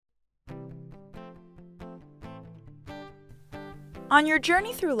On your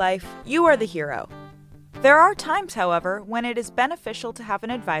journey through life, you are the hero. There are times, however, when it is beneficial to have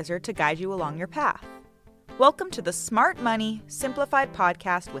an advisor to guide you along your path. Welcome to the Smart Money Simplified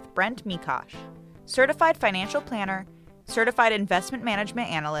podcast with Brent Mikosh, certified financial planner, certified investment management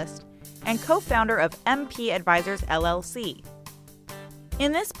analyst, and co-founder of MP Advisors LLC.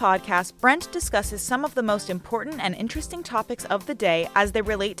 In this podcast, Brent discusses some of the most important and interesting topics of the day as they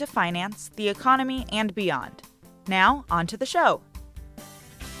relate to finance, the economy, and beyond. Now, on to the show.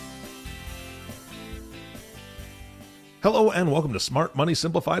 Hello and welcome to Smart Money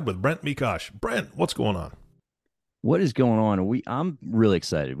Simplified with Brent Mikosh. Brent, what's going on? What is going on? I'm really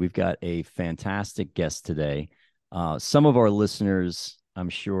excited. We've got a fantastic guest today. Some of our listeners, I'm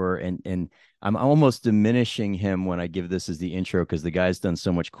sure, and I'm almost diminishing him when I give this as the intro because the guy's done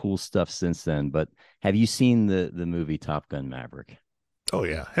so much cool stuff since then. But have you seen the movie Top Gun Maverick? Oh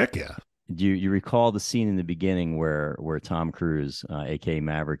yeah, heck yeah. Do you recall the scene in the beginning where Tom Cruise, aka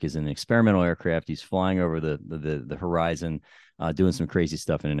Maverick, is in an experimental aircraft? He's flying over the horizon, doing some crazy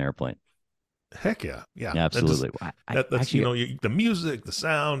stuff in an airplane. Heck yeah, yeah, absolutely. That's actually, the music, the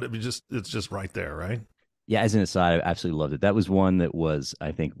sound. It's just right there, right? Yeah, as an aside, I absolutely loved it. That was one that was,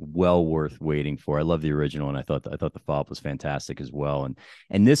 I think, well worth waiting for. I love the original, and I thought the follow-up was fantastic as well.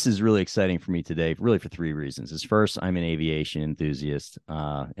 And this is really exciting for me today, really for three reasons. First, I'm an aviation enthusiast.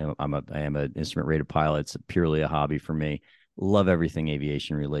 I am an instrument-rated pilot. It's purely a hobby for me. Love everything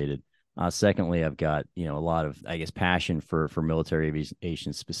aviation related. Secondly, I've got a lot of, I guess, passion for military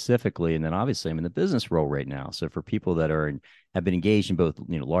aviation specifically, and then obviously I'm in the business role right now. So for people that have been engaged in both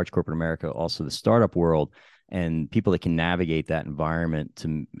large corporate America, also the startup world, and people that can navigate that environment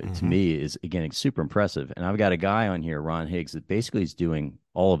to me is again super impressive. And I've got a guy on here, Ron Higgs, that basically is doing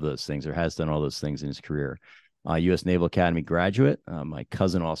all of those things or has done all those things in his career. U.S. Naval Academy graduate. My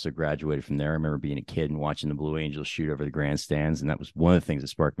cousin also graduated from there. I remember being a kid and watching the Blue Angels shoot over the grandstands, and that was one of the things that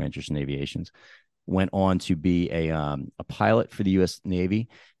sparked my interest in aviation. Went on to be a pilot for the U.S. Navy,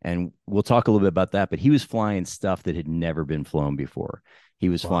 and we'll talk a little bit about that. But he was flying stuff that had never been flown before. He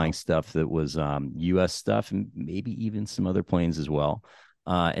was flying stuff that was U.S. stuff and maybe even some other planes as well.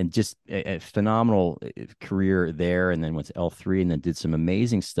 And just a phenomenal career there, and then went to L3 and then did some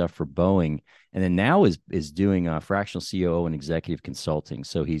amazing stuff for Boeing, and then now is doing fractional COO and executive consulting.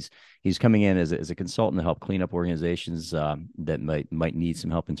 So he's coming in as a consultant to help clean up organizations that might need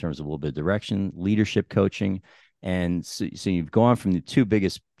some help in terms of a little bit of direction, leadership coaching. And so you've gone from the two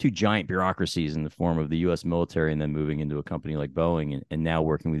giant bureaucracies in the form of the U.S. military and then moving into a company like Boeing and now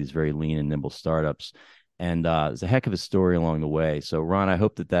working with these very lean and nimble startups. And it's a heck of a story along the way. So, Ron, I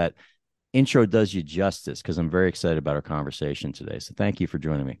hope that intro does you justice because I'm very excited about our conversation today. So thank you for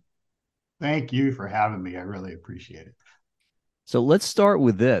joining me. Thank you for having me. I really appreciate it. So let's start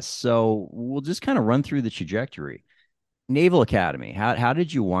with this. So we'll just kind of run through the trajectory. Naval Academy, how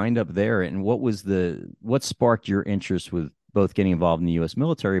did you wind up there? And what sparked your interest with both getting involved in the U.S.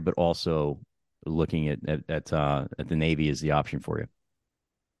 military, but also looking at the Navy as the option for you?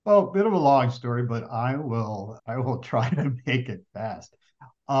 Well, a bit of a long story, but I will try to make it fast.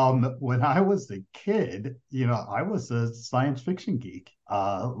 When I was a kid, I was a science fiction geek.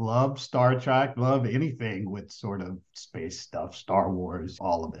 Loved Star Trek, loved anything with sort of space stuff, Star Wars,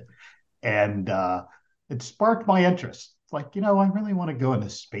 all of it. And it sparked my interest. It's like, I really want to go into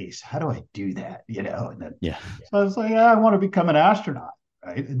space. How do I do that? And then, so I was like, I want to become an astronaut.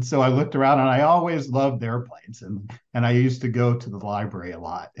 Right. And so I looked around and I always loved airplanes and I used to go to the library a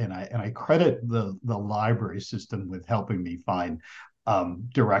lot. And I credit the library system with helping me find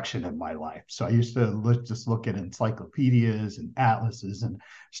direction in my life. So I used to look at encyclopedias and atlases and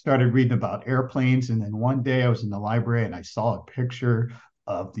started reading about airplanes. And then one day I was in the library and I saw a picture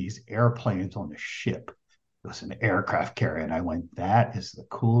of these airplanes on a ship. It was an aircraft carrier. And I went, that is the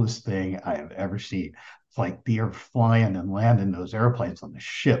coolest thing I have ever seen. It's like they're flying and landing those airplanes on the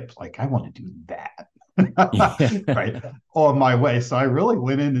ships. Like, I want to do that. Right. On my way. So I really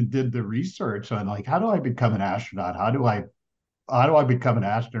went in and did the research on like, how do I become an astronaut? How do I become an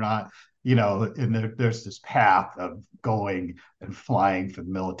astronaut? And there's this path of going and flying for the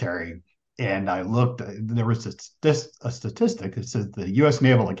military. And I looked, there was a statistic that says the U.S.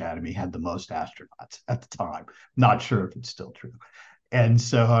 Naval Academy had the most astronauts at the time. Not sure if it's still true. And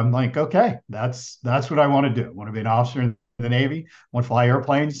so I'm like, okay, that's what I want to do. I want to be an officer in the Navy. I want to fly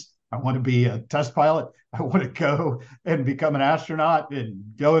airplanes. I want to be a test pilot. I want to go and become an astronaut and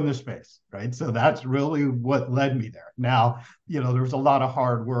go into space, right? So that's really what led me there. Now, there was a lot of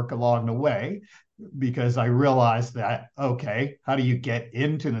hard work along the way because I realized that, okay, how do you get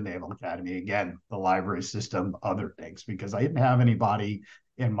into the Naval Academy? Again, the library system, other things, because I didn't have anybody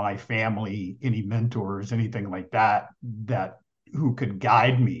in my family, any mentors, anything like that who could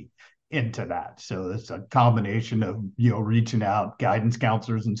guide me into that. So it's a combination of, reaching out, guidance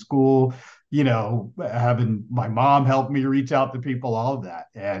counselors in school, having my mom help me reach out to people, all of that.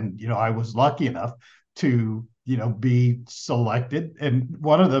 And, I was lucky enough to, be selected. And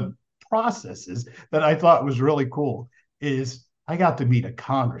one of the processes that I thought was really cool is I got to meet a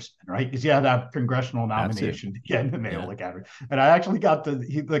congressman, right? Because you had that congressional nomination to get in the Naval Academy. And I actually got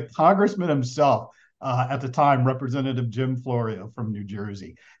the congressman himself, at the time, Representative Jim Florio from New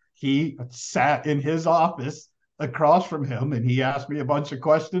Jersey. He sat in his office across from him, and he asked me a bunch of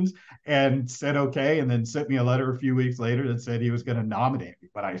questions and said okay, and then sent me a letter a few weeks later that said he was going to nominate me.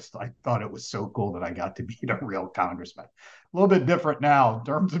 But I thought it was so cool that I got to meet a real congressman. A little bit different now in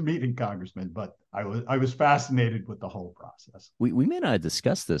terms of meeting congressmen, but I was fascinated with the whole process. We may not have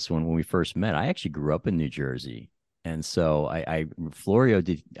discussed this when we first met. I actually grew up in New Jersey, and so Florio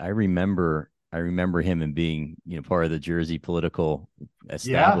did. I remember him and being, part of the Jersey political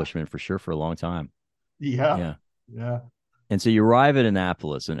establishment for sure for a long time. Yeah. And so you arrive at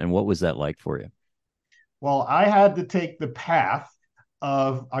Annapolis, and what was that like for you? Well, I had to take the path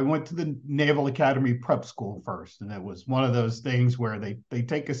of, I went to the Naval Academy prep school first, and it was one of those things where they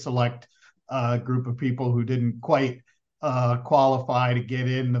take a select group of people who didn't quite qualify to get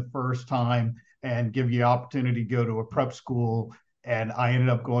in the first time and give you opportunity to go to a prep school. And I ended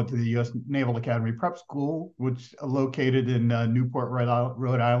up going to the U.S. Naval Academy Prep School, which located in Newport,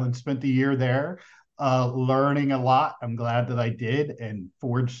 Rhode Island. Spent a year there, learning a lot. I'm glad that I did, and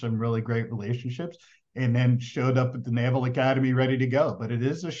forged some really great relationships, and then showed up at the Naval Academy ready to go. But it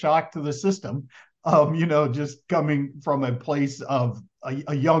is a shock to the system, just coming from a place of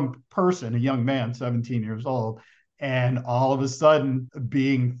a young person, a young man, 17 years old, and all of a sudden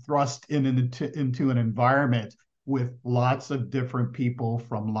being thrust into an environment with lots of different people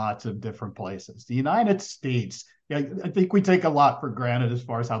from lots of different places. The United States, I think we take a lot for granted as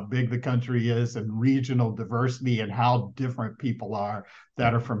far as how big the country is and regional diversity and how different people are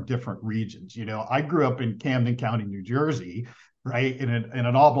that are from different regions. I grew up in Camden County, New Jersey, right, in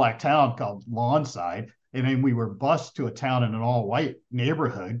an all-black town called Lawnside, and then we were bused to a town in an all-white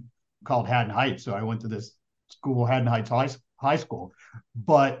neighborhood called Haddon Heights. So I went to this school, Haddon Heights High School.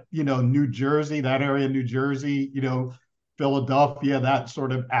 But, New Jersey, that area of New Jersey, Philadelphia, that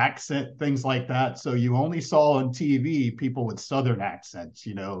sort of accent, things like that. So you only saw on TV people with Southern accents,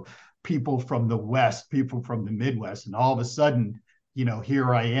 people from the West, people from the Midwest. And all of a sudden,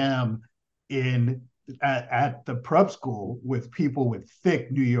 here I am at the prep school with people with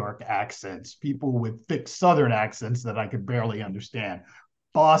thick New York accents, people with thick Southern accents that I could barely understand,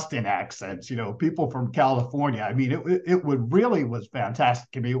 Boston accents, people from California. I mean, it would really was fantastic.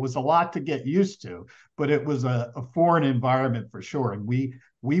 I mean, it was a lot to get used to, but it was a foreign environment for sure. And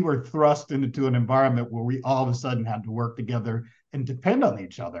we were thrust into an environment where we all of a sudden had to work together and depend on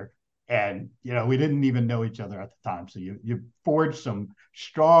each other. And, we didn't even know each other at the time. So you forged some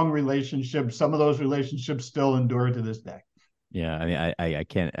strong relationships. Some of those relationships still endure to this day. Yeah, I mean, I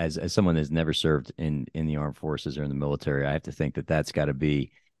can't, as someone that's never served in the armed forces or in the military, I have to think that that's got to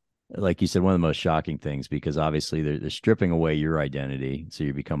be, like you said, one of the most shocking things, because obviously they're stripping away your identity, so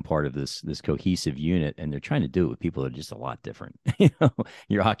you become part of this cohesive unit, and they're trying to do it with people that are just a lot different.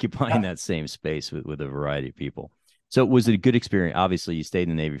 You're occupying that same space with a variety of people. So was it a good experience? Obviously, you stayed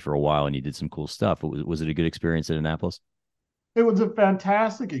in the Navy for a while and you did some cool stuff. But was it a good experience at Annapolis? It was a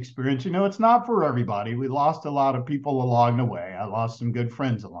fantastic experience. It's not for everybody. We lost a lot of people along the way. I lost some good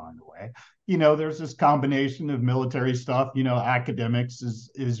friends along the way. There's this combination of military stuff. Academics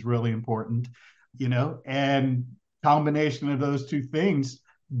is really important, and combination of those two things,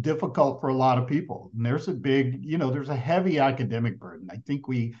 difficult for a lot of people. And there's there's a heavy academic burden. I think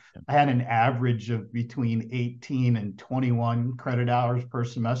we had an average of between 18 and 21 credit hours per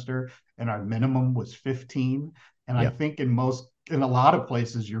semester, and our minimum was 15. And I think in a lot of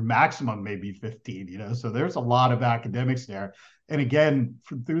places, your maximum may be 15, so there's a lot of academics there. And again,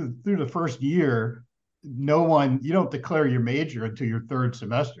 through the first year, you don't declare your major until your third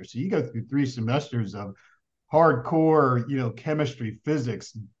semester. So you go through 3 semesters of hardcore, chemistry,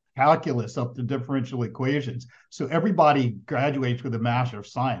 physics, calculus, up to differential equations. So everybody graduates with a Master of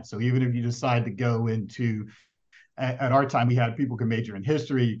Science. So even if you decide to go into, at our time, we had people can major in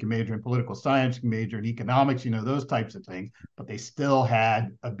history, you can major in political science, you can major in economics, those types of things, but they still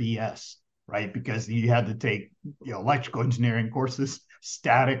had a BS, right? Because you had to take, electrical engineering courses,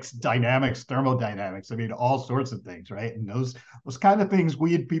 statics, dynamics, thermodynamics. I mean, all sorts of things, right? And those kind of things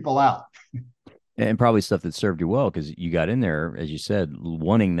weed people out. And probably stuff that served you well because you got in there, as you said,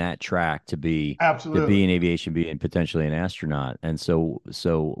 wanting that track to be Absolutely. in aviation, be and potentially an astronaut. And so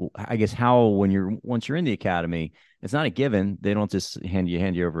I guess how once you're in the academy, it's not a given. They don't just hand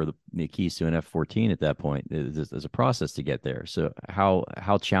you over the keys to an F-14 at that point. There's a process to get there. So how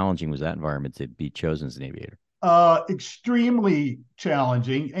challenging was that environment to be chosen as an aviator? Extremely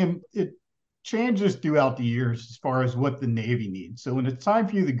challenging, and it changes throughout the years as far as what the Navy needs. So when it's time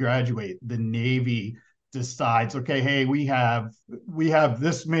for you to graduate, the Navy decides, okay, hey, we have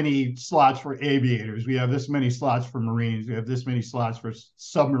this many slots for aviators, we have this many slots for Marines, we have this many slots for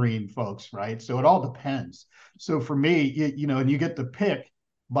submarine folks, right? So it all depends. So for me, and you get to pick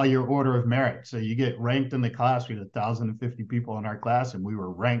by your order of merit. So you get ranked in the class. We had 1,050 people in our class, and we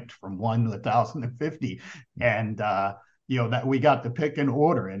were ranked from 1 to 1,050. And that we got to pick an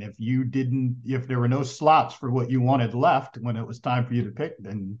order. And if there were no slots for what you wanted left when it was time for you to pick,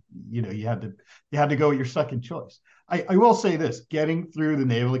 then you had to go with your second choice. I will say this: getting through the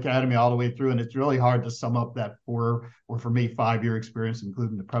Naval Academy all the way through, and it's really hard to sum up that 5-year experience,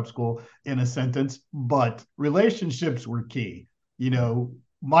 including the prep school, in a sentence. But relationships were key.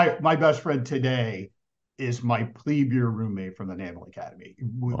 My best friend today is my plebe year roommate from the Naval Academy.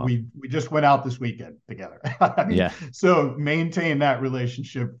 We, Well, we just went out this weekend together. I mean, yeah. so maintain that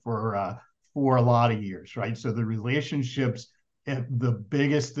relationship for a lot of years, right? So the relationships, the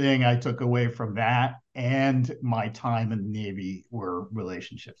biggest thing I took away from that and my time in the Navy were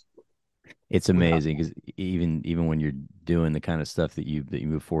relationships. It's Without amazing because even when you're doing the kind of stuff that you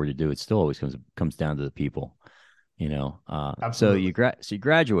move forward to do, it still always comes down to the people, you know. So absolutely. you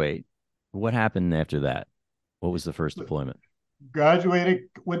graduate. What happened after that? What was the first deployment? Graduated,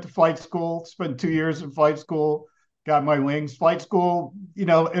 went to flight school, spent 2 years in flight school, got my wings. Flight school,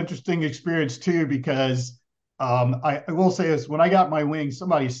 interesting experience too, because I will say this: when I got my wings,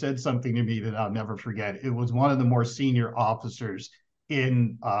 somebody said something to me that I'll never forget. It was one of the more senior officers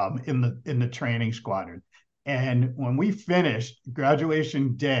in the training squadron, and when we finished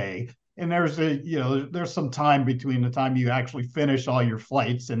graduation day, and there's some time between the time you actually finish all your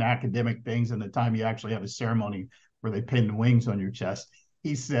flights and academic things and the time you actually have a ceremony where they pin wings on your chest.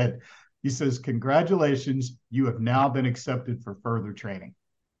 He said, he says, congratulations, you have now been accepted for further training.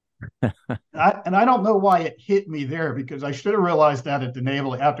 And I don't know why it hit me there, because I should have realized that at the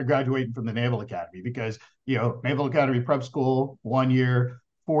Naval after graduating from the Naval Academy, because Naval Academy prep school 1 year,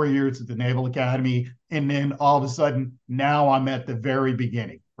 4 years at the Naval Academy, and then all of a sudden now I'm at the very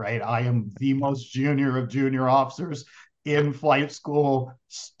beginning, right? I am the most junior of junior officers in flight school,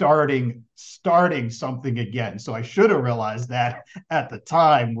 starting something again. So I should have realized that at the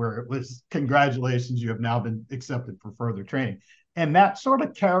time, where it was congratulations, you have now been accepted for further training. And that sort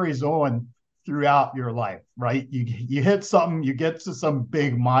of carries on throughout your life, right? You hit something, you get to some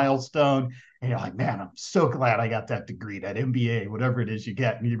big milestone, and you're like, man, I'm so glad I got that degree, that MBA, whatever it is you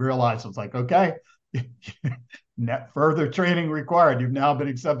get. And you realize it's like, okay, further training required. You've now been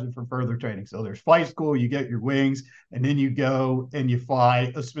accepted for further training. So there's flight school, you get your wings, and then you go and you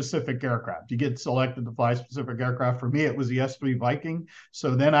fly a specific aircraft. You get selected to fly a specific aircraft. For me, it was the S-3 Viking.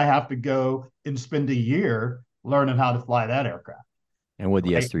 So then I have to go and spend a year learning how to fly that aircraft. And what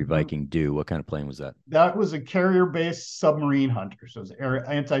did the Right. S-3 Viking do? What kind of plane was that? That was a carrier-based submarine hunter, so it's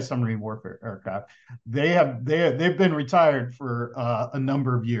anti-submarine warfare aircraft. They've been retired for a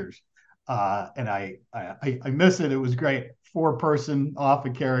number of years, and I miss it. It was great, 4-person off a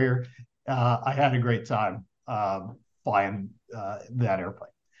carrier. I had a great time flying that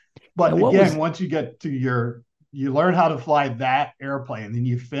airplane. And But what again, was once you learn how to fly that airplane, then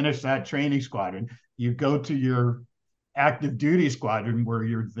you finish that training squadron. You go to your active duty squadron, where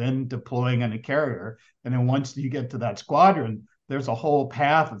you're then deploying in a carrier. And then once you get to that squadron, there's a whole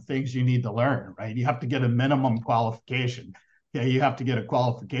path of things you need to learn, right? You have to get a minimum qualification. Yeah, you have to get a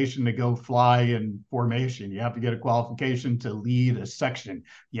qualification to go fly in formation. You have to get a qualification to lead a section.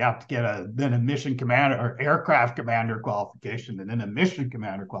 You have to get then a mission commander or aircraft commander qualification, and then a mission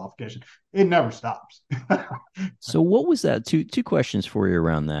commander qualification. It never stops. So what was that? Two questions for you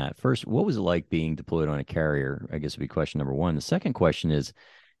around that. First, what was it like being deployed on a carrier? I guess would be question number one. The second question is,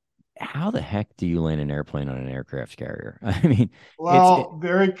 how the heck do you land an airplane on an aircraft carrier? I mean, Well,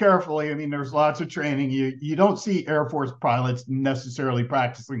 very carefully. I mean, there's lots of training. You don't see Air Force pilots necessarily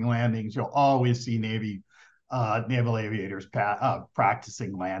practicing landings. You'll always see naval aviators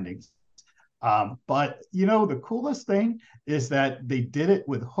practicing landings. But the coolest thing is that they did it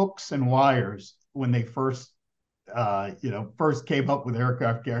with hooks and wires when they first came up with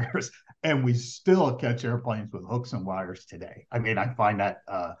aircraft carriers, and we still catch airplanes with hooks and wires today. I mean, I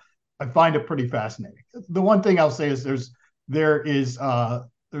find it pretty fascinating. The one thing I'll say is there is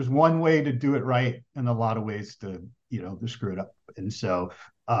there's one way to do it right and a lot of ways to, to screw it up. And so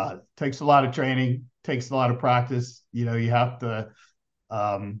it takes a lot of training, takes a lot of practice. You have to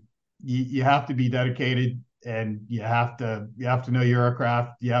you have to be dedicated, and you have to know your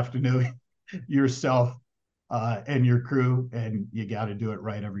aircraft, you have to know yourself and your crew, and you got to do it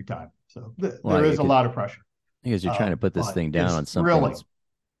right every time. So there is a lot of pressure. Because you're trying to put this thing down on something thrilling.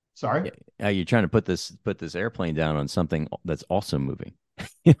 Sorry? You're trying to put this airplane down on something that's also moving.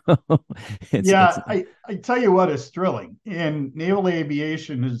 I tell you what is thrilling. And naval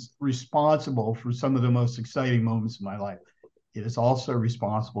aviation is responsible for some of the most exciting moments of my life. It is also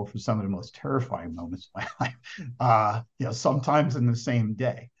responsible for some of the most terrifying moments of my life. Sometimes in the same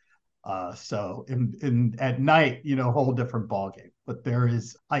day. So at night, whole different ballgame. But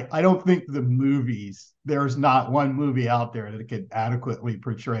I don't think there's not one movie out there that could adequately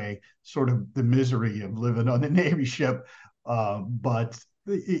portray sort of the misery of living on a Navy ship. But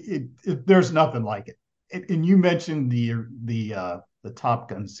there's nothing like it. And you mentioned the Top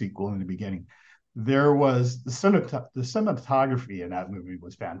Gun sequel in the beginning. There was the cinematography in that movie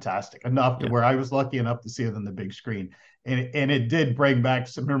was fantastic enough to where I was lucky enough to see it on the big screen. And it did bring back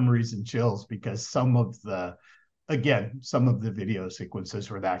some memories and chills, because some of the video sequences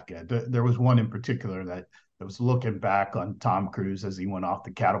were that good. There was one in particular that was looking back on Tom Cruise as he went off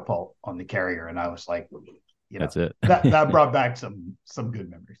the catapult on the carrier. And I was like, that's it. that brought back some good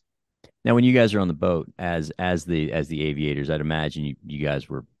memories. Now, when you guys are on the boat as the aviators, I'd imagine you guys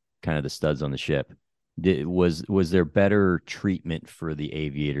were kind of the studs on the ship. Was there better treatment for the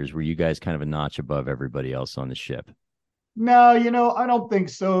aviators? Were you guys kind of a notch above everybody else on the ship? No, I don't think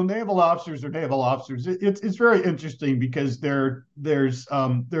so. Naval officers are naval officers. It's very interesting because there's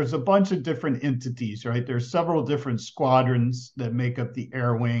a bunch of different entities, right? There's several different squadrons that make up the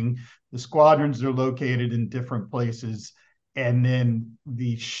air wing. The squadrons are located in different places, and then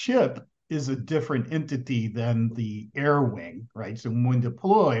the ship is a different entity than the air wing, right? So when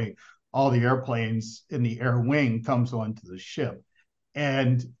deploy, all the airplanes in the air wing comes onto the ship,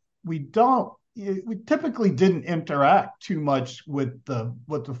 and we typically didn't interact too much with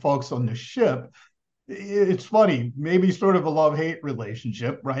the folks on the ship. It's funny, maybe sort of a love-hate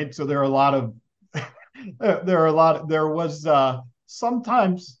relationship, right? So there was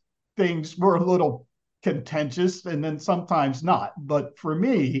sometimes things were a little contentious, and then sometimes not. But for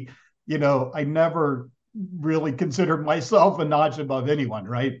me, I never really considered myself a notch above anyone,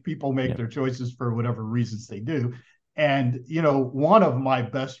 right? People make their choices for whatever reasons they do. And, one of my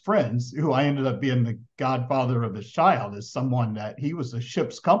best friends, who I ended up being the godfather of his child, is someone that he was a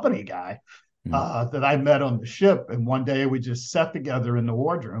ship's company guy that I met on the ship. And one day we just sat together in the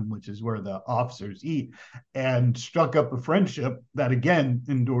wardroom, which is where the officers eat, and struck up a friendship that, again,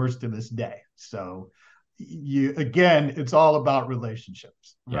 endures to this day. So it's all about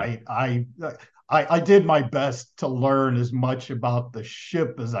relationships, right? I did my best to learn as much about the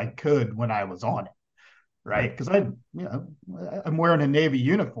ship as I could when I was on it. Right. Because I'm wearing a Navy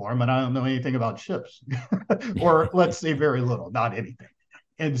uniform and I don't know anything about ships or let's say very little, not anything.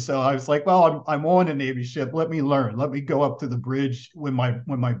 And so I was like, well, I'm on a Navy ship. Let me learn. Let me go up to the bridge when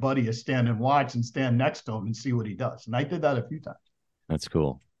my buddy is standing watch and stand next to him and see what he does. And I did that a few times. That's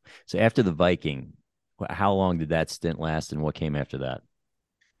cool. So after the Viking, how long did that stint last and what came after that?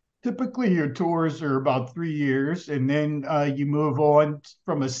 Typically, your tours are about 3 years, and then you move on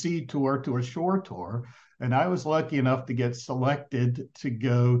from a sea tour to a shore tour. And I was lucky enough to get selected to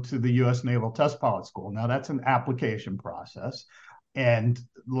go to the U.S. Naval Test Pilot School. Now, that's an application process. And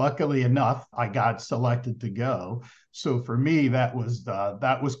luckily enough, I got selected to go. So for me, that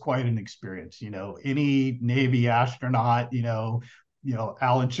was quite an experience. Any Navy astronaut,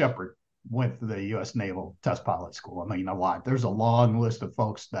 Alan Shepard went to the U.S. Naval Test Pilot School. I mean, a lot. There's a long list of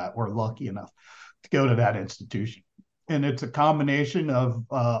folks that were lucky enough to go to that institution. And it's a combination of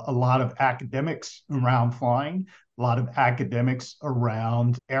a lot of academics around flying, a lot of academics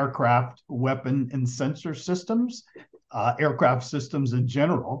around aircraft, weapon, and sensor systems, aircraft systems in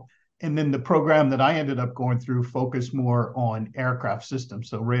general. And then the program that I ended up going through focused more on aircraft systems.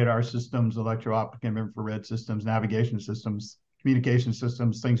 So radar systems, electro-optic and infrared systems, navigation systems, communication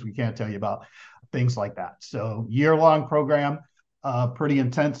systems, things we can't tell you about, things like that. So year-long program, pretty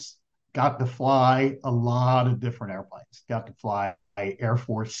intense. Got to fly a lot of different airplanes. Got to fly Air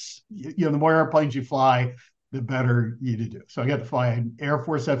Force. The more airplanes you fly, the better you do. So I got to fly an Air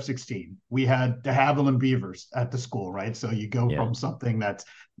Force F-16. We had de Havilland Beavers at the school, right? So you go from something that's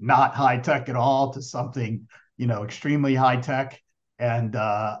not high tech at all to something, extremely high tech. And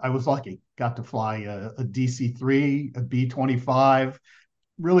I was lucky. Got to fly a DC-3, a B-25,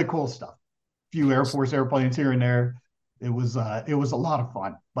 really cool stuff. A few Air Force airplanes here and there. It was a lot of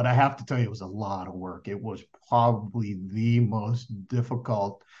fun, but I have to tell you, it was a lot of work. It was probably the most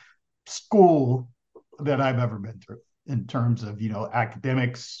difficult school that I've ever been through in terms of,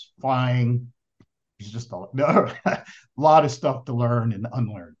 academics, flying. It's just a lot of stuff to learn and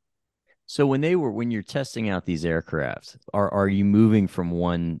unlearn. So when you're testing out these aircraft, are you moving from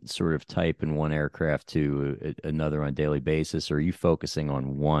one sort of type in one aircraft to another on a daily basis, or are you focusing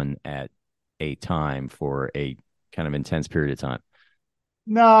on one at a time for a kind of intense period of time?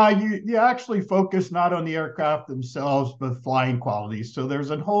 No, you actually focus not on the aircraft themselves, but flying qualities. So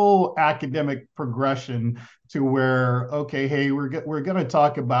there's a whole academic progression to where, okay, hey, we're going to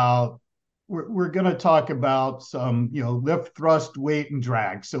talk about we're going to talk about some, lift, thrust, weight, and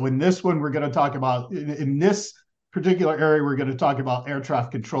drag. So in this one, we're going to talk about in this particular area, we're going to talk about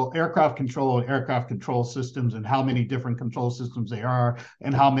aircraft control, and aircraft control systems, and how many different control systems they are,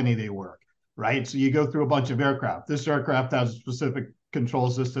 and how many they work. Right. So you go through a bunch of aircraft. This aircraft has a specific control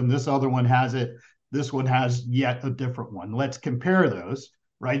system. This other one has it. This one has yet a different one. Let's compare those,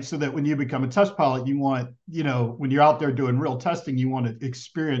 right? So that when you become a test pilot, you want, when you're out there doing real testing, you want to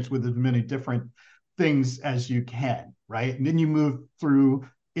experience with as many different things as you can, right? And then you move through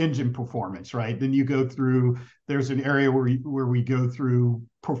engine performance, right? Then you go through, there's an area where we go through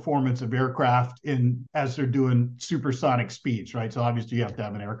performance of aircraft as they're doing supersonic speeds, right? So obviously you have to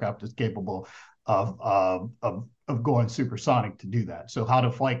have an aircraft that's capable of going supersonic to do that. So how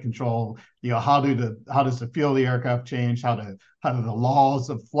to flight control, how does the feel of the aircraft change? How do the laws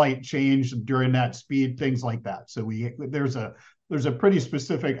of flight change during that speed? Things like that. So there's a pretty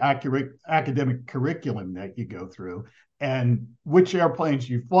specific accurate academic curriculum that you go through, and which airplanes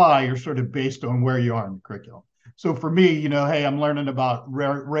you fly are sort of based on where you are in the curriculum. So for me, hey, I'm learning about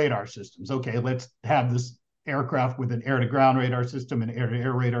radar systems. Okay, let's have this aircraft with an air-to-ground radar system, an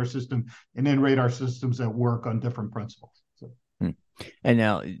air-to-air radar system, and then radar systems that work on different principles. So. And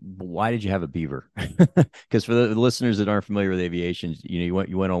now, why did you have a Beaver? Because for the listeners that aren't familiar with aviation, you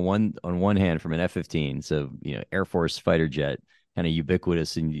went on one hand from an F-15, so Air Force fighter jet, kind of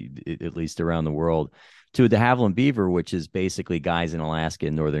ubiquitous at least around the world, to a de Havilland Beaver, which is basically guys in Alaska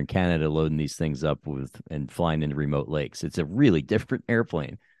and northern Canada loading these things up and flying into remote lakes. It's a really different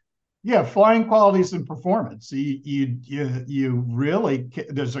airplane. Yeah, flying qualities and performance. You really,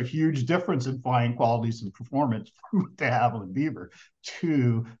 there's a huge difference in flying qualities and performance from de Havilland Beaver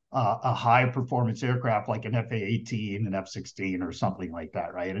to a high performance aircraft like an FA-18, an F-16, or something like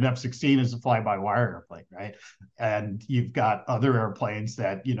that, right? An F-16 is a fly-by-wire airplane, right? And you've got other airplanes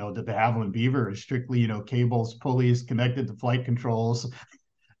that, the de Havilland Beaver is strictly, cables, pulleys connected to flight controls,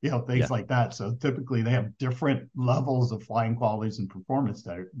 things like that. So typically they have different levels of flying qualities and performance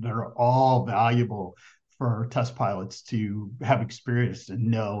that are all valuable for test pilots to have experienced and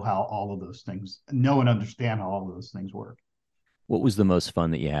know and understand how all of those things work. What was the most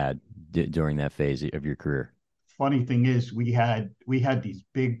fun that you had during that phase of your career? Funny thing is, we had these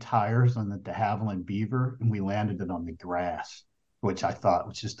big tires on the de Havilland Beaver, and we landed it on the grass, which I thought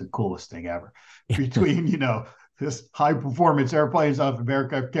was just the coolest thing ever. Between, this high performance airplanes off of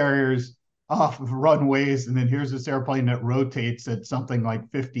aircraft carriers, off of runways, and then here's this airplane that rotates at something like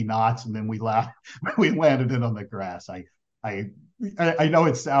 50 knots, and then we landed it on the grass. I know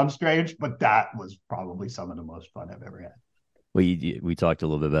it sounds strange, but that was probably some of the most fun I've ever had. Well, we talked a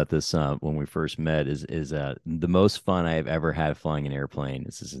little bit about this when we first met. Is the most fun I have ever had flying an airplane?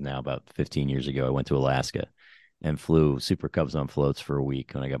 This is now about 15 years ago. I went to Alaska and flew Super Cubs on floats for a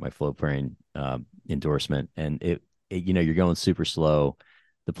week when I got my float plane endorsement. And it you're going super slow.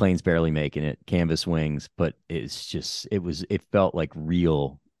 The plane's barely making it, canvas wings, but it felt like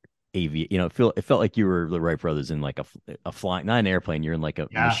real it felt like you were the Wright brothers in like a flying, not an airplane. You're in like a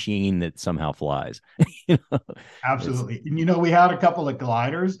machine that somehow flies. Absolutely. And we had a couple of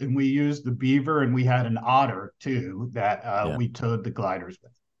gliders, and we used the Beaver, and we had an Otter too that we towed the gliders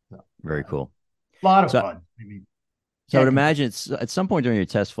with. So, very cool. A lot of fun. I mean, so I would imagine at some point during your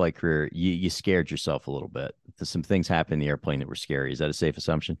test flight career, you scared yourself a little bit. Some things happened in the airplane that were scary. Is that a safe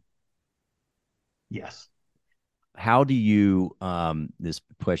assumption? Yes. How do you this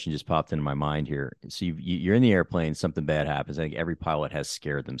question just popped into my mind here. So you're in the airplane, something bad happens. I think every pilot has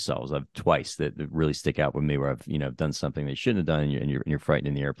scared themselves. I've twice that really stick out with me where I've done something they shouldn't have done, and you're frightened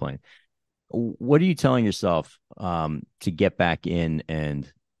in the airplane. What are you telling yourself to get back in and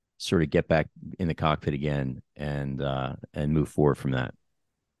sort of get back in the cockpit again and move forward from that?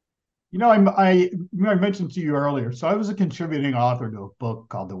 I mentioned to you earlier, so I was a contributing author to a book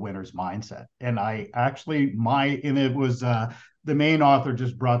called The Winner's Mindset. And it was the main author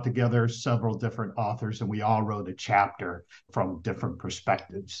just brought together several different authors, and we all wrote a chapter from different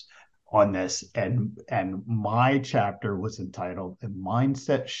perspectives on this, and my chapter was entitled "A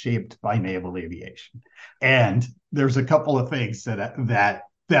Mindset Shaped by Naval Aviation." And there's a couple of things that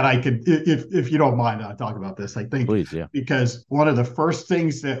I could, if you don't mind, I'll talk about this. I think Please, yeah. because one of the first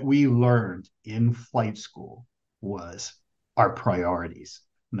things that we learned in flight school was our priorities.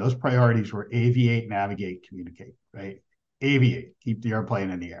 And those priorities were aviate, navigate, communicate, right? Aviate, keep the airplane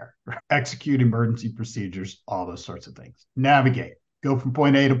in the air, execute emergency procedures, all those sorts of things. Navigate, go from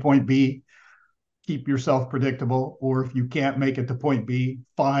point A to point B, keep yourself predictable, or if you can't make it to point B,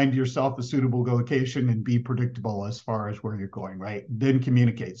 find yourself a suitable location and be predictable as far as where you're going, right? Then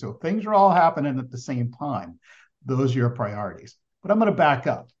communicate. So if things are all happening at the same time, those are your priorities. But I'm going to back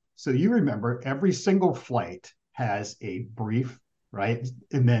up. So you remember every single flight has a brief, right?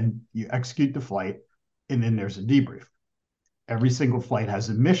 And then you execute the flight, and then there's a debrief. Every single flight has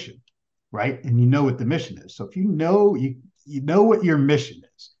a mission, right? And you know what the mission is. So if you know what your mission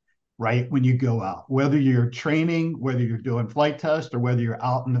is, right? When you go out, whether you're training, whether you're doing flight tests, or whether you're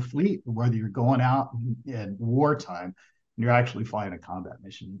out in the fleet, or whether you're going out in wartime, and you're actually flying a combat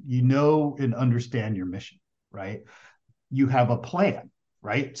mission, you know and understand your mission, right? You have a plan,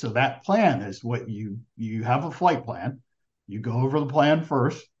 right? So that plan is what you have a flight plan. You go over the plan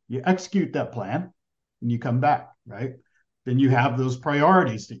first, you execute that plan, and you come back, right? Then you have those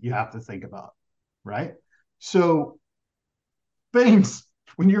priorities that you have to think about, right? So things,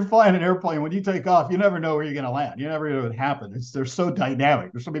 when you're flying an airplane, when you take off, you never know where you're going to land. You never know what happens. They're so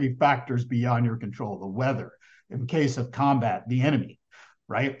dynamic. There's so many factors beyond your control. The weather, in case of combat, the enemy,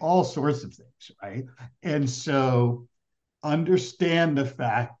 right? All sorts of things, right? And so understand the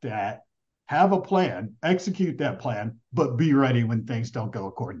fact that have a plan, execute that plan, but be ready when things don't go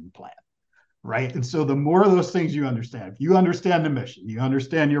according to plan, right? And so the more of those things you understand, if you understand the mission, you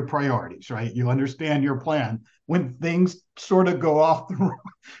understand your priorities, right? You understand your plan. When things sort of go off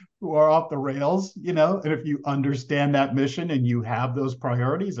the rails, and if you understand that mission and you have those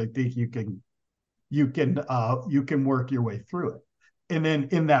priorities, I think you can work your way through it. And then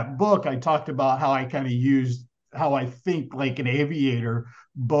in that book, I talked about how I kind of used how I think like an aviator,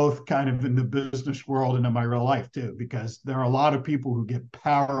 both kind of in the business world and in my real life too, because there are a lot of people who get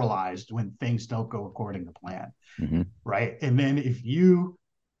paralyzed when things don't go according to plan, right? And then if you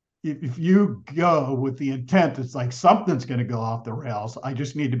go with the intent, it's like something's going to go off the rails. I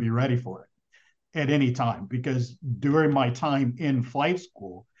just need to be ready for it at any time, because during my time in flight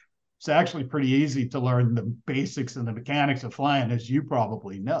school, it's actually pretty easy to learn the basics and the mechanics of flying, as you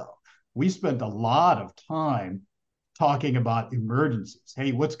probably know. We spent a lot of time talking about emergencies.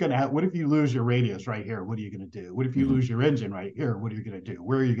 Hey, what's going to happen? What if you lose your radios right here? What are you going to do? What if you lose your engine right here? What are you going to do?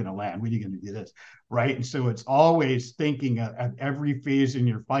 Where are you going to land? When are you going to do this? Right. And so it's always thinking at every phase in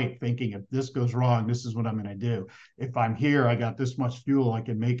your fight, thinking if this goes wrong, this is what I'm going to do. If I'm here, I got this much fuel, I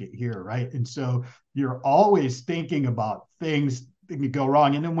can make it here. Right. And so you're always thinking about things that can go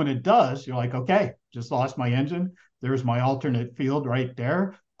wrong. And then when it does, you're like, okay, just lost my engine. There's my alternate field right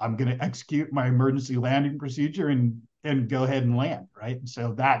there. I'm going to execute my emergency landing procedure and go ahead and land, right? And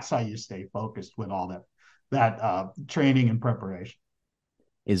so that's how you stay focused with all that training and preparation.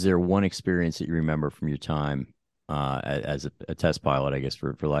 Is there one experience that you remember from your time as a test pilot, I guess,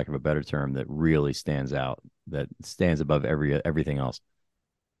 for lack of a better term, that really stands out, that stands above everything else?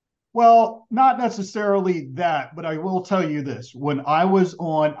 Well, not necessarily that, but I will tell you this. When I was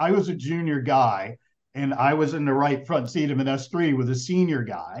a junior guy, and I was in the right front seat of an S3 with a senior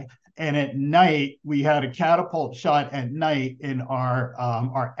guy. And at night, we had a catapult shot at night, and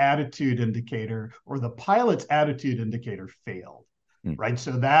our attitude indicator, or the pilot's attitude indicator, failed. Right.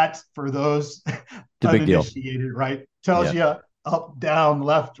 So that's for those uninitiated, right? Tells you up, down,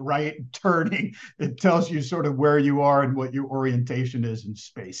 left, right, turning. It tells you sort of where you are and what your orientation is in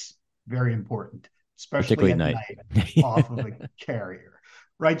space. Very important, especially at night off of a carrier.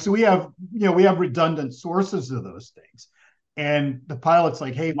 Right. So we have redundant sources of those things. And the pilot's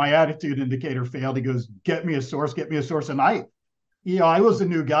like, hey, my attitude indicator failed. He goes, get me a source. And I was a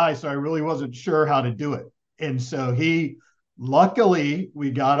new guy, so I really wasn't sure how to do it. And so luckily, we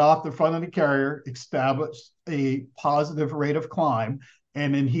got off the front of the carrier, established a positive rate of climb,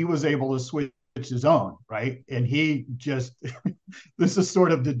 and then he was able to switch his own, right? And he just, this is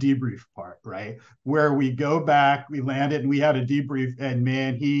sort of the debrief part, right? Where we go back, we landed, and we had a debrief, and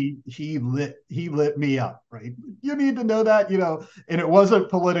man, he lit me up, right? You need to know that, and it wasn't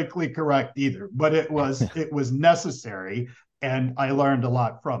politically correct either, but it was necessary, and I learned a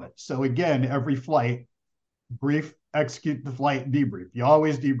lot from it. So again, every flight, brief, execute the flight, debrief. You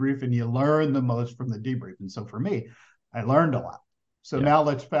always debrief, and you learn the most from the debrief. And so for me, I learned a lot. So now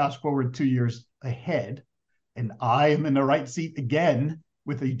let's fast forward 2 years ahead, and I am in the right seat again,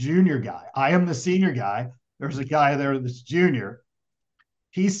 with a junior guy. I am the senior guy. There's a guy there that's junior.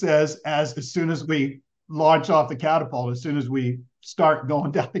 He says, as soon as we launch off the catapult, as soon as we start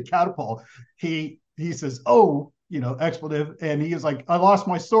going down the catapult, he says, "Oh, expletive," and he is like, "I lost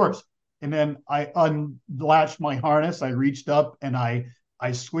my source." And then I unlatched my harness. I reached up and I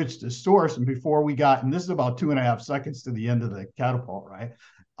switched the source. And before we got, and this is about 2.5 seconds to the end of the catapult, right?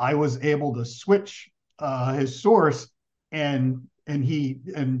 I was able to switch his source and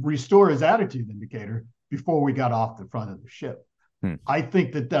restore his attitude indicator before we got off the front of the ship. I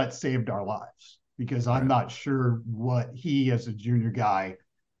think that saved our lives, because I'm not sure what he as a junior guy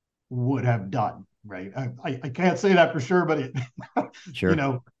would have done. Right. I can't say that for sure, but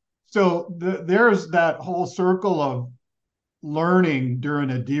Sure. So there's that whole circle of learning during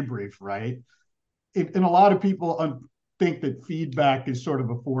a debrief, right? And a lot of people think that feedback is sort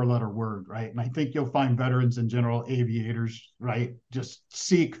of a 4-letter word, right? And I think you'll find veterans in general, aviators, right, just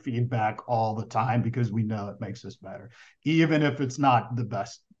seek feedback all the time because we know it makes us better, even if it's not the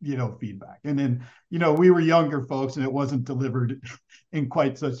best, feedback. And then, we were younger folks and it wasn't delivered in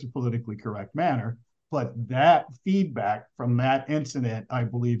quite such a politically correct manner. But that feedback from that incident, I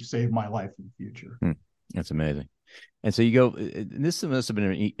believe, saved my life in the future. That's amazing. And so you go, this must have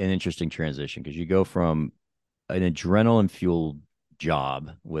been an interesting transition, because you go from an adrenaline fueled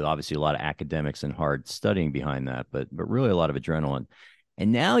job with obviously a lot of academics and hard studying behind that, but really a lot of adrenaline.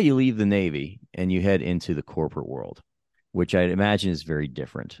 And now you leave the Navy and you head into the corporate world, which I imagine is very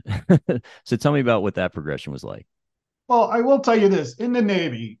different. So tell me about what that progression was like. Well, I will tell you this, in the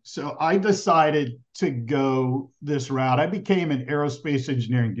Navy, so I decided to go this route. I became an aerospace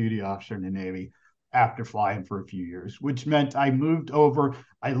engineering duty officer in the Navy after flying for a few years, which meant I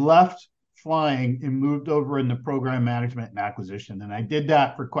left flying and moved over into program management and acquisition. And I did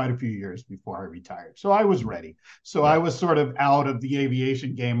that for quite a few years before I retired. So I was ready. So I was sort of out of the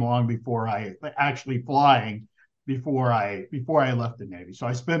aviation game long before I actually flying before I left the Navy. So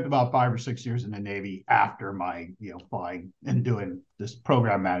I spent about 5 or 6 years in the Navy after my flying and doing this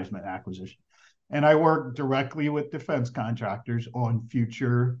program management acquisition. And I worked directly with defense contractors on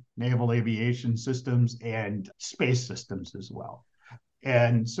future naval aviation systems and space systems as well.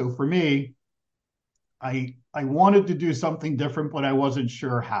 And so for me, I wanted to do something different, but I wasn't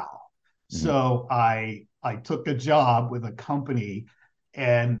sure how. Mm-hmm. So I took a job with a company,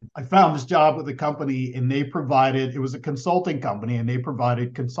 and I found this job with a company, and it was a consulting company, and they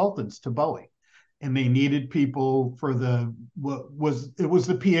provided consultants to Boeing. And they needed people for it was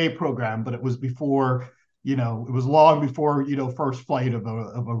the PA program, but it was before, it was long before, first flight of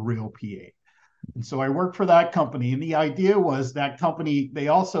a real PA. And so I worked for that company. And the idea was that company, they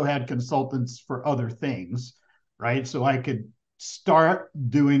also had consultants for other things, right? So I could start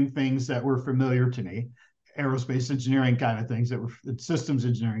doing things that were familiar to me, aerospace engineering kind of things systems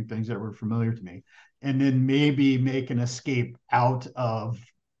engineering things that were familiar to me. And then maybe make an escape out of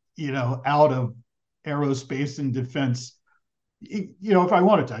aerospace and defense, if I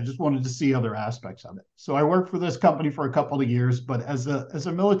wanted to. I just wanted to see other aspects of it. So I worked for this company for a couple of years, but as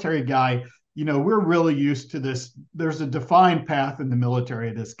a military guy, we're really used to this. There's a defined path in the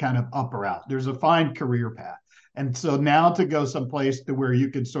military that's kind of up or out. There's a defined career path. And so now to go someplace to where you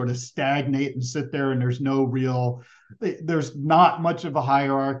can sort of stagnate and sit there and there's not much of a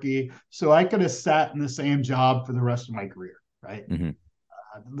hierarchy. So I could have sat in the same job for the rest of my career, right? Mm-hmm.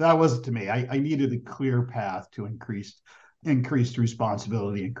 That was, to me, I needed a clear path to increased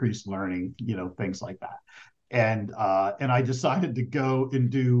responsibility, increased learning, things like that. And I decided to go and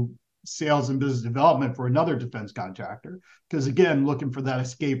do sales and business development for another defense contractor, because again, looking for that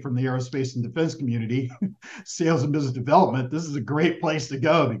escape from the aerospace and defense community, sales and business development, this is a great place to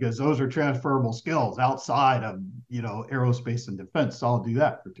go because those are transferable skills outside of aerospace and defense. So I'll do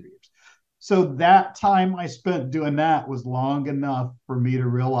that for 2 years. So that time I spent doing that was long enough for me to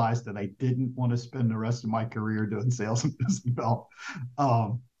realize that I didn't want to spend the rest of my career doing sales and business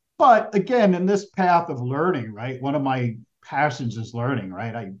development. But again, in this path of learning, right, one of my passions is learning,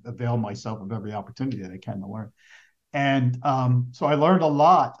 right? I avail myself of every opportunity that I can to learn. And so I learned a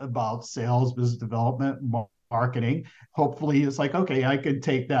lot about sales, business development, marketing. Hopefully it's like, okay, I can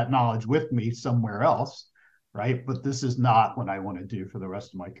take that knowledge with me somewhere else, right? But this is not what I want to do for the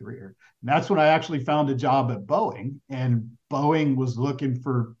rest of my career. And that's when I actually found a job at Boeing, and Boeing was looking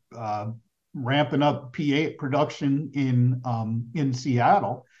for ramping up P-8 production in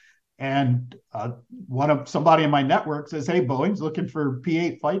Seattle. And somebody in my network says, "Hey, Boeing's looking for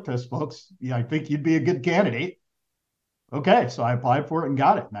P-8 flight test folks. Yeah, I think you'd be a good candidate." Okay, so I applied for it and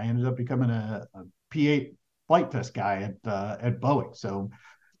got it, and I ended up becoming a P-8 flight test guy at Boeing. So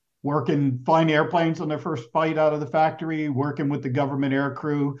working, flying airplanes on their first flight out of the factory, working with the government air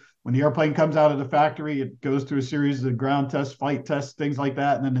crew. When the airplane comes out of the factory, it goes through a series of ground tests, flight tests, things like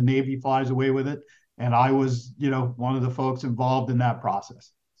that, and then the Navy flies away with it. And I was, one of the folks involved in that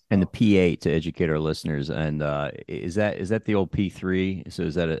process. And the P8 to educate our listeners, and is that the old P3? So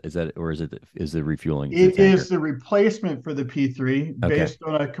is that or is the refueling? It is the replacement for the P3 Okay. based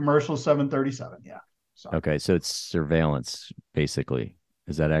on a commercial 737. Yeah. So. Okay, so it's surveillance basically.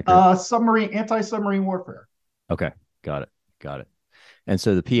 Is that accurate? Anti-submarine warfare. Okay, got it. And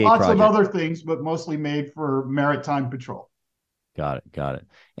so the P8 Lots project, of other things, but mostly made for maritime patrol. got it.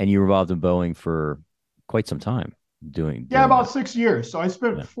 And you were involved in Boeing for quite some time doing about that. 6 years. So I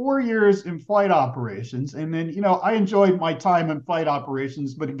spent 4 years in flight operations, and then I enjoyed my time in flight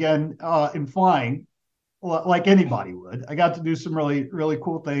operations, but again, in flying, like anybody would, I got to do some really really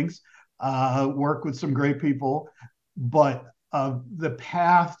cool things, work with some great people, but the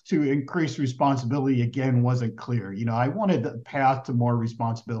path to increased responsibility again wasn't clear. I wanted the path to more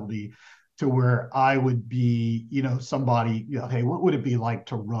responsibility, to where I would be, somebody, hey, what would it be like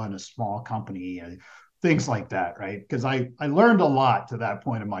to run a small company and things like that, right? Because I learned a lot to that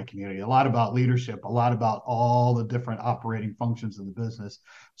point in my community, a lot about leadership, a lot about all the different operating functions of the business.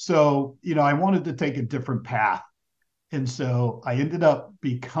 So, I wanted to take a different path. And so I ended up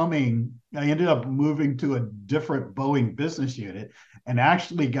moving to a different Boeing business unit, and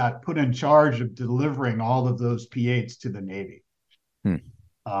actually got put in charge of delivering all of those P8s to the Navy.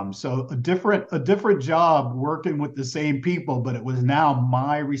 So a different job, working with the same people, but it was now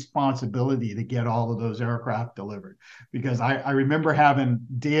my responsibility to get all of those aircraft delivered, because I remember having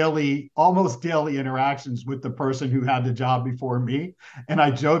almost daily interactions with the person who had the job before me. And I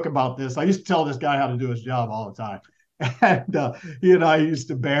joke about this. I used to tell this guy how to do his job all the time. And he and I used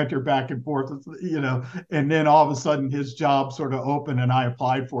to banter back and forth, and then all of a sudden his job sort of opened, and I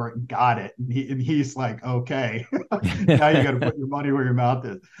applied for it and got it. And he's like, okay, now you got to put your money where your mouth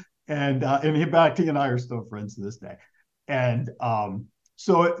is. And he and I are still friends to this day. And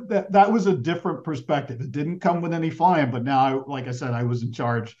so that was a different perspective. It didn't come with any flying, but now, like I said, I was in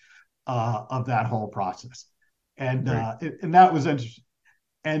charge of that whole process, and and that was interesting.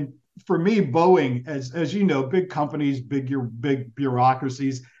 And for me, Boeing, as you know, big companies, big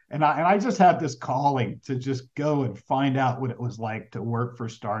bureaucracies, and I just had this calling to just go and find out what it was like to work for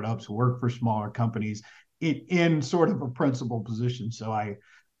startups, work for smaller companies in sort of a principal position. So I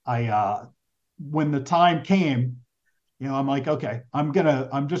when the time came, I'm like, okay, I'm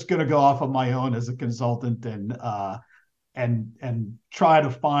just gonna go off on my own as a consultant, and try to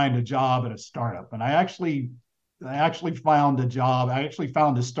find a job at a startup. And I actually found a job. I actually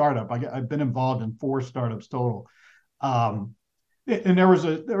found a startup. I've been involved in 4 startups total. And there was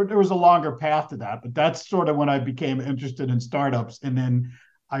a longer path to that, but that's sort of when I became interested in startups. And then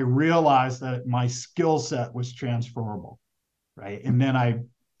I realized that my skill set was transferable, right? And then I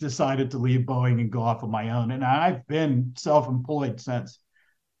decided to leave Boeing and go off on my own. And I've been self-employed since.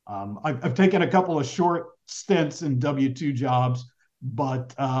 I've taken a couple of short stints in W-2 jobs,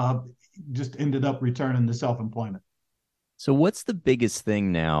 but just ended up returning to self-employment. So what's the biggest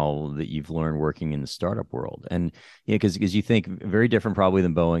thing now that you've learned working in the startup world? And because you think very different probably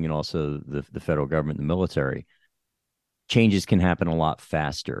than Boeing, and also the federal government, the military, changes can happen a lot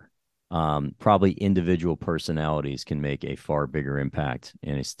faster. Probably individual personalities can make a far bigger impact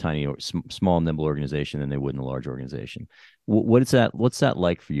in a tiny, small, nimble organization than they would in a large organization. What's that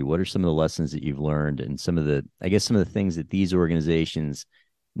like for you? What are some of the lessons that you've learned, and some of the things that these organizations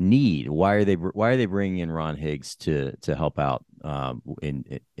need? Why are they bringing in Ron Higgs to help out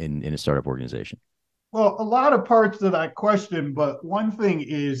in a startup organization? Well, a lot of parts to that question, but one thing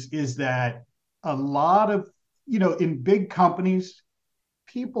is that a lot of, in big companies,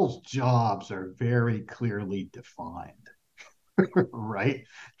 people's jobs are very clearly defined, right?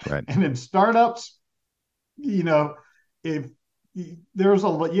 Right. And in startups, if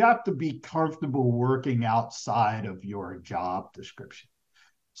you have to be comfortable working outside of your job description.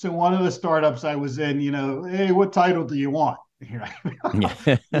 So one of the startups I was in, hey, what title do you want?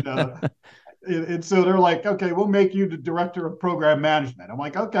 And so they're like, okay, we'll make you the director of program management. I'm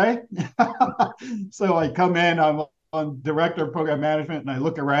like, okay. So I come in, I'm on director of program management, and I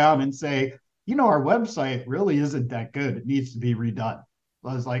look around and say, our website really isn't that good. It needs to be redone.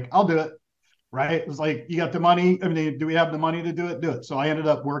 I was like, I'll do it. Right. It was like, you got the money. I mean, do we have the money to do it? Do it. So I ended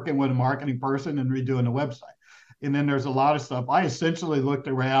up working with a marketing person and redoing the website. And then there's a lot of stuff. I essentially looked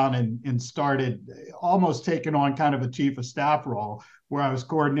around and started almost taking on kind of a chief of staff role, where I was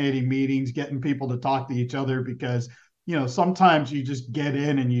coordinating meetings, getting people to talk to each other, because, sometimes you just get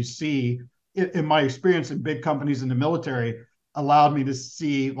in and you see, in my experience in big companies in the military, allowed me to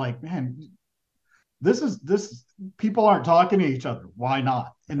see like, man, this people aren't talking to each other. Why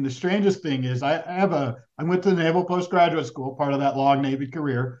not? And the strangest thing is I went to the Naval Postgraduate School, part of that long Navy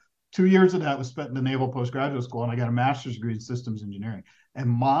career. 2 years of that was spent in the Naval Postgraduate School, and I got a master's degree in systems engineering. And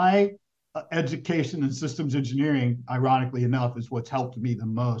my education in systems engineering, ironically enough, is what's helped me the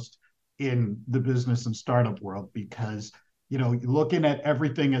most in the business and startup world, because looking at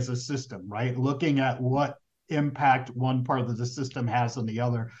everything as a system, right? Looking at what impact one part of the system has on the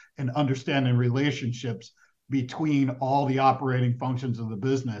other, and understanding relationships between all the operating functions of the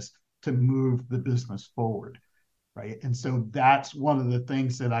business to move the business forward, right? And so that's one of the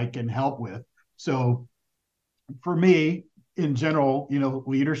things that I can help with. So for me, in general,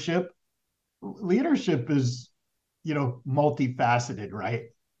 leadership is, multifaceted, right?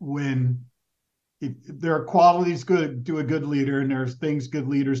 When there are qualities good to a good leader, and there's things good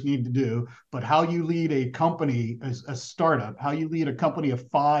leaders need to do, but how you lead a company as a startup, how you lead a company of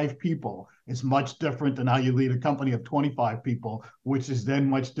 5 people is much different than how you lead a company of 25 people, which is then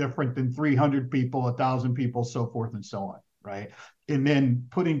much different than 300 people, 1,000 people, so forth and so on, right? And then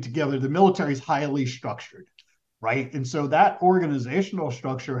putting together, the military is highly structured, right? And so that organizational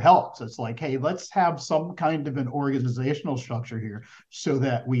structure helps. It's like, hey, let's have some kind of an organizational structure here so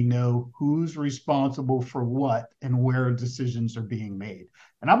that we know who's responsible for what and where decisions are being made.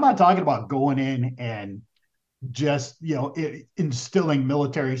 And I'm not talking about going in and just, instilling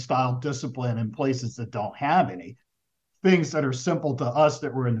military style discipline in places that don't have any. Things that are simple to us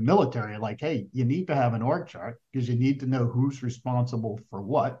that were in the military, like, hey, you need to have an org chart because you need to know who's responsible for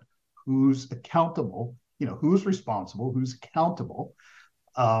what, who's accountable, who's responsible, who's accountable,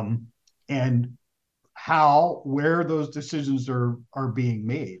 and where those decisions are being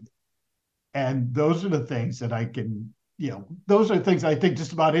made. And those are the things that I can, those are things I think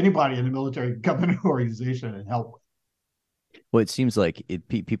just about anybody in the military can come into an organization and help with. Well, it seems like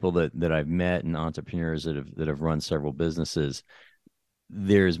people that I've met and entrepreneurs that have run several businesses,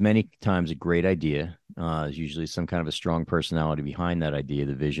 there's many times a great idea. There's usually some kind of a strong personality behind that idea,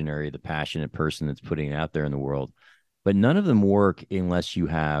 the visionary, the passionate person that's putting it out there in the world. But none of them work unless you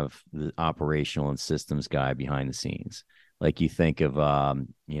have the operational and systems guy behind the scenes. Like you think of,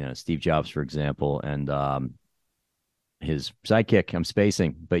 Steve Jobs, for example, and his sidekick. I'm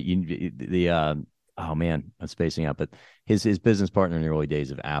spacing, but oh man, I'm spacing out. But his business partner in the early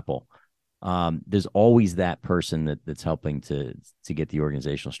days of Apple. There's always that person that's helping to get the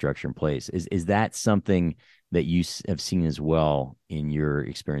organizational structure in place. Is that something that you have seen as well in your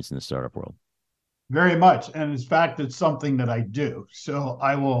experience in the startup world? Very much, and in fact, it's something that I do. So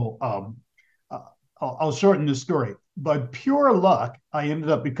I will, I'll shorten the story. By pure luck, I ended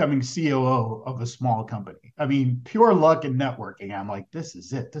up becoming COO of a small company. I mean, pure luck and networking. I'm like, this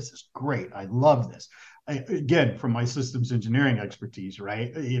is it. This is great. I love this. Again, from my systems engineering expertise,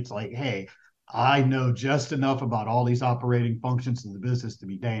 right? It's like, hey, I know just enough about all these operating functions of the business to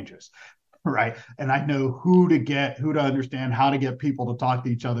be dangerous, right? And I know who to understand, how to get people to talk to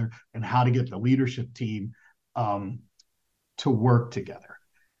each other, and how to get the leadership team to work together.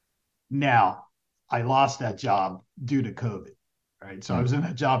 Now, I lost that job due to COVID, right? So I was in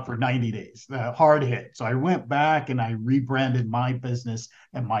that job for 90 days, hard hit. So I went back and I rebranded my business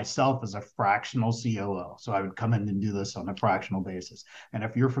and myself as a fractional COO. So I would come in and do this on a fractional basis. And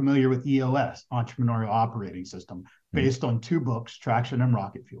if you're familiar with EOS, Entrepreneurial Operating System, based on 2 books, Traction and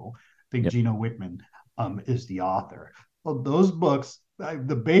Rocket Fuel, I think Gino Wickman is the author. Well, those books,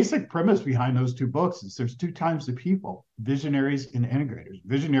 the basic premise behind those 2 books is there's 2 types of people: visionaries and integrators.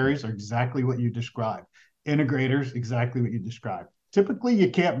 Visionaries are exactly what you described. Integrators, exactly what you described. Typically,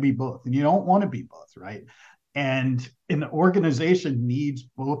 you can't be both, and you don't want to be both, right? And an organization needs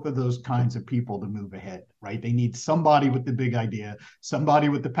both of those kinds of people to move ahead, right? They need somebody with the big idea, somebody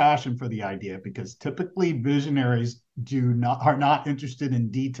with the passion for the idea, because typically visionaries are not interested in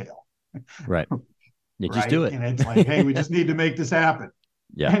detail. Right. You right? Just do it. And it's like, hey, we just need to make this happen.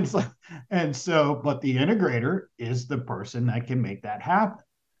 Yeah. And so, but the integrator is the person that can make that happen,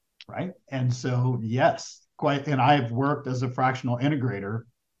 right? And so, yes, quite. And I've worked as a fractional integrator,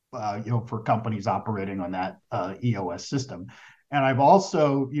 for companies operating on that EOS system. And I've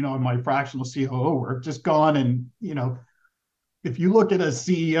also, in my fractional COO work, just gone and, if you look at a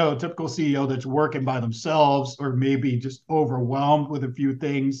CEO, typical CEO that's working by themselves, or maybe just overwhelmed with a few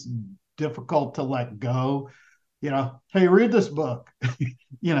things, difficult to let go, hey, read this book,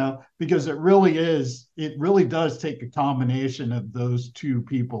 because it really does take a combination of those 2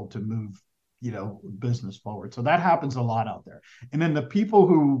 people to move, business forward. So that happens a lot out there. And then the people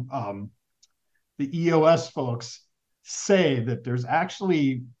who, the EOS folks say that there's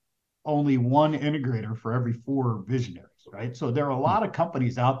actually only 1 integrator for every 4 visionaries. right? So there are a lot of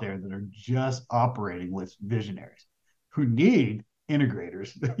companies out there that are just operating with visionaries who need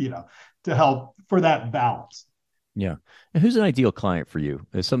integrators, to help for that balance. Yeah. And who's an ideal client for you?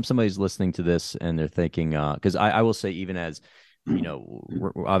 If somebody's listening to this and they're thinking, because I will say, even as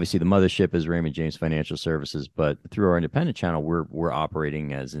we're obviously the mothership is Raymond James Financial Services, but through our independent channel, we're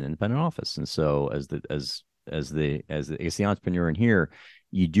operating as an independent office. And so as the entrepreneur in here,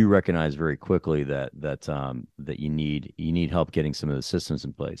 you do recognize very quickly that you need help getting some of the systems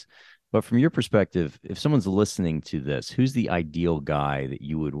in place. But from your perspective, if someone's listening to this, who's the ideal guy that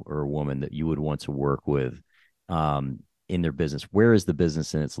you would, or a woman that you would want to work with in their business? Where is the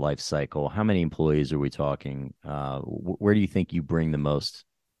business in its life cycle? How many employees are we talking? Where do you think you bring the most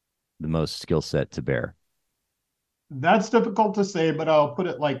skill set to bear? That's difficult to say, but I'll put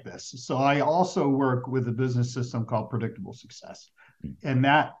it like this. So I also work with a business system called Predictable Success. And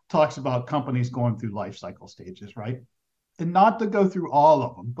that talks about companies going through life cycle stages, right? And not to go through all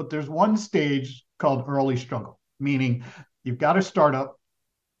of them, but there's one stage called early struggle, meaning you've got a startup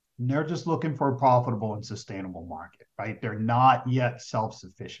and they're just looking for a profitable and sustainable market, right? They're not yet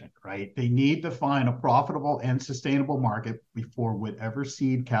self-sufficient, right? They need to find a profitable and sustainable market before whatever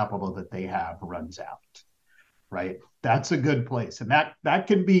seed capital that they have runs out, right? That's a good place. And that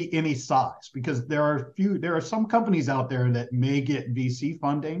can be any size, because there are some companies out there that may get VC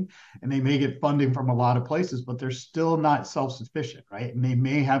funding and they may get funding from a lot of places, but they're still not self-sufficient, right? And they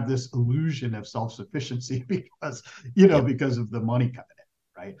may have this illusion of self-sufficiency because, because of the money coming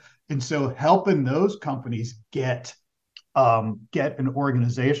in, right? And so helping those companies get an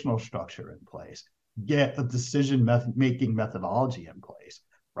organizational structure in place, get a making methodology in place,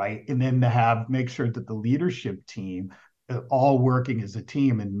 right? And then to make sure that the leadership team are all working as a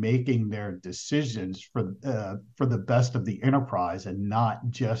team and making their decisions for the best of the enterprise and not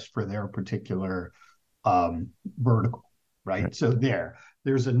just for their particular vertical, right? So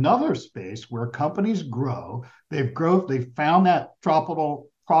there's another space where companies grow. They've found that profitable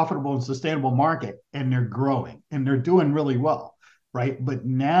and sustainable market, and they're growing and they're doing really well, right? But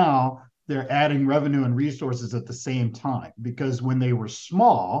now they're adding revenue and resources at the same time, because when they were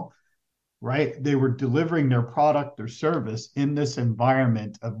small, right, they were delivering their product or service in this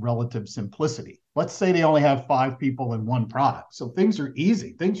environment of relative simplicity. Let's say they only have 5 people in one product. So things are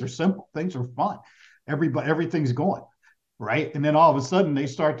easy, things are simple, things are fun. Everything's going, right? And then all of a sudden they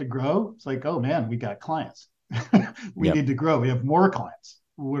start to grow. It's like, oh man, we got clients. We need to grow. We have more clients.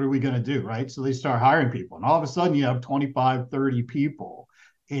 What are we going to do, right? So they start hiring people. And all of a sudden you have 25, 30 people.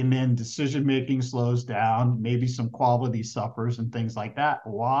 And then decision making slows down, maybe some quality suffers and things like that.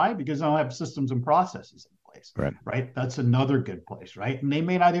 Why? Because they don't have systems and processes in place, right? That's another good place, right? And they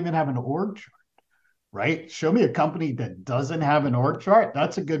may not even have an org chart, right? Show me a company that doesn't have an org chart.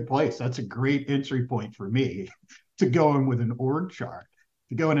 That's a good place. That's a great entry point for me to go in with an org chart,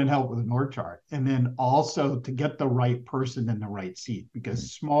 to go in and help with an org chart. And then also to get the right person in the right seat,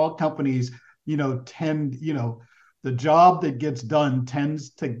 because small companies, the job that gets done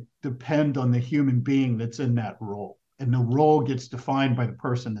tends to depend on the human being that's in that role. And the role gets defined by the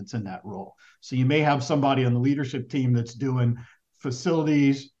person that's in that role. So you may have somebody on the leadership team that's doing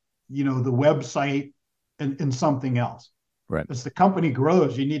facilities, the website, and something else. Right. As the company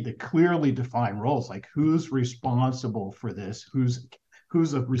grows, you need to clearly define roles, like who's responsible for this, who's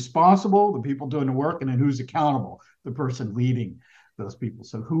responsible, the people doing the work, and then who's accountable, the person leading those people.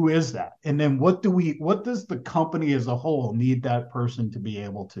 So who is that? And then what does the company as a whole need that person to be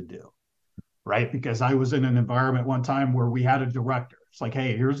able to do? Right? Because I was in an environment one time where we had a director. It's like,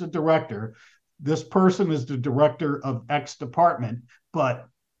 hey, here's a director. This person is the director of X department, but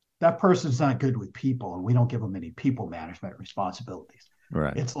that person's not good with people, and we don't give them any people management responsibilities.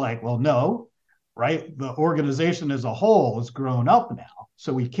 Right. It's like, well, no, right? The organization as a whole has grown up now.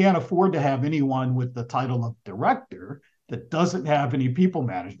 So we can't afford to have anyone with the title of director that doesn't have any people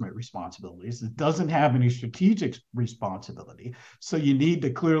management responsibilities, that doesn't have any strategic responsibility. So you need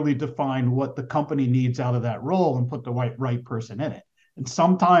to clearly define what the company needs out of that role and put the right person in it. And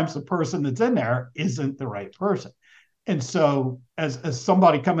sometimes the person that's in there isn't the right person. And so as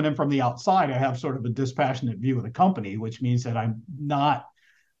somebody coming in from the outside, I have sort of a dispassionate view of the company, which means that I'm not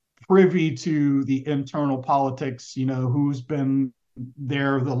privy to the internal politics, who's been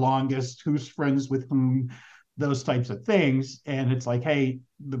there the longest, who's friends with whom, those types of things. And it's like, hey,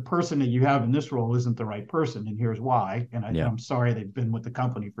 the person that you have in this role isn't the right person, and here's why. And I'm sorry they've been with the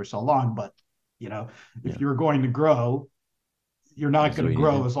company for so long, but if you're going to grow, you're not going to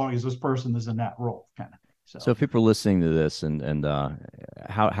grow as long as this person is in that role, kind of. So if people are listening to this, and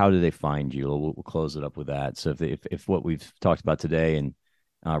how do they find you? We'll close it up with that. So if what we've talked about today and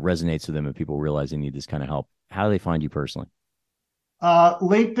resonates with them, and people realize they need this kind of help, how do they find you personally?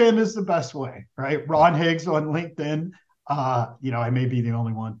 LinkedIn is the best way, right? Ron Higgs on LinkedIn. I may be the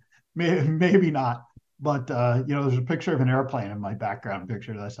only one, maybe not, but there's a picture of an airplane in my background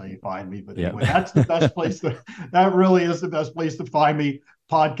picture. That's how you find me. But anyway, that's the best place that really is the best place to find me.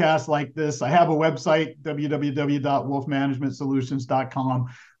 Podcasts like this. I have a website, www.wolfmanagementsolutions.com,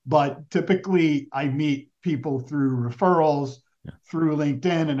 but typically I meet people through referrals, through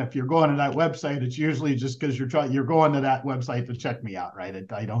LinkedIn. And if you're going to that website, it's usually just because you're going to that website to check me out, right?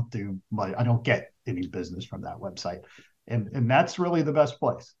 I don't get any business from that website. And that's really the best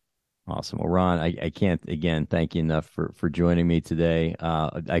place. Awesome. Well, Ron, I can't, again, thank you enough for joining me today.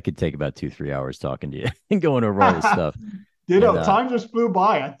 I could take about 2-3 hours talking to you and going over all this stuff. Time just flew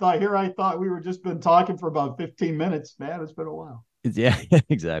by. I thought we were just been talking for about 15 minutes. Man, it's been a while. Yeah,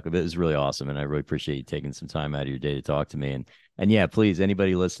 exactly. But it was really awesome. And I really appreciate you taking some time out of your day to talk to me. And yeah, please,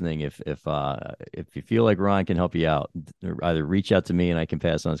 anybody listening, if you feel like Ron can help you out, either reach out to me and I can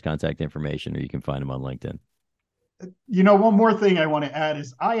pass on his contact information, or you can find him on LinkedIn. One more thing I want to add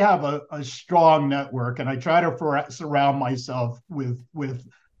is I have a strong network, and I try to surround myself with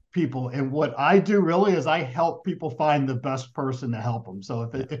people. And what I do really is I help people find the best person to help them. So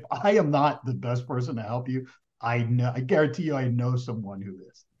if I am not the best person to help you, I guarantee you I know someone who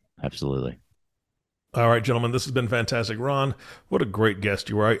is. Absolutely. All right, gentlemen, this has been fantastic. Ron, what a great guest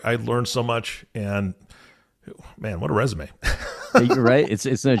you were. I learned so much, and man, what a resume. You're right.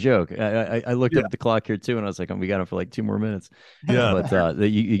 It's no joke. I looked up at the clock here too, and I was like, we got him for like 2 more minutes. Yeah. But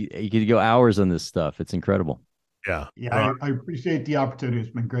you could go hours on this stuff. It's incredible. Yeah. I appreciate the opportunity. It's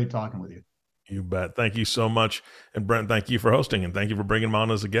been great talking with you. You bet. Thank you so much. And Brent, thank you for hosting, and thank you for bringing him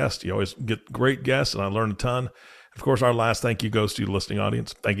on as a guest. You always get great guests, and I learned a ton. Of course, our last thank you goes to the listening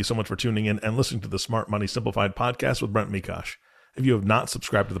audience. Thank you so much for tuning in and listening to the Smart Money Simplified podcast with Brent Mikosh. If you have not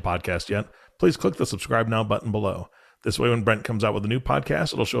subscribed to the podcast yet, please click the subscribe now button below. This way, when Brent comes out with a new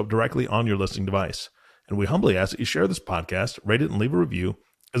podcast, it'll show up directly on your listening device. And we humbly ask that you share this podcast, rate it, and leave a review,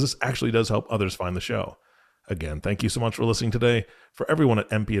 as this actually does help others find the show. Again, thank you so much for listening today. For everyone at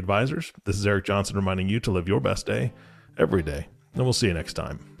MP Advisors, this is Eric Johnson reminding you to live your best day every day. And we'll see you next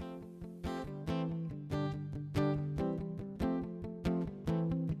time.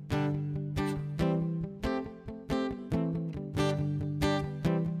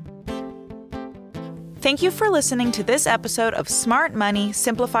 Thank you for listening to this episode of Smart Money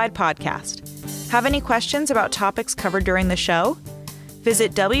Simplified Podcast. Have any questions about topics covered during the show?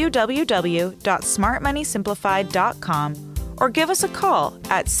 Visit www.smartmoneysimplified.com or give us a call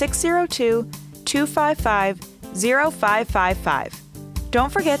at 602-255-0555.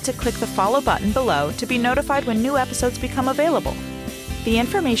 Don't forget to click the follow button below to be notified when new episodes become available. The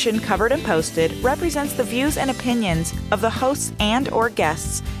information covered and posted represents the views and opinions of the hosts and/or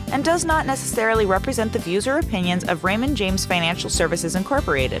guests and does not necessarily represent the views or opinions of Raymond James Financial Services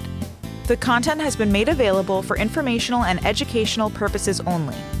Incorporated. The content has been made available for informational and educational purposes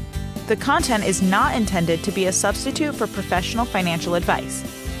only. The content is not intended to be a substitute for professional financial advice.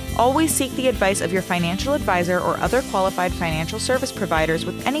 Always seek the advice of your financial advisor or other qualified financial service providers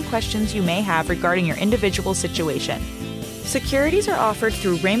with any questions you may have regarding your individual situation. Securities are offered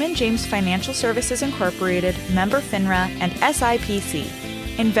through Raymond James Financial Services Incorporated, member FINRA, and SIPC.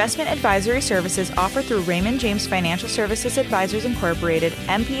 Investment advisory services offered through Raymond James Financial Services Advisors Incorporated,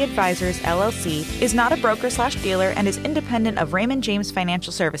 MP Advisors LLC, is not a broker/dealer and is independent of Raymond James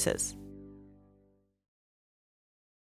Financial Services.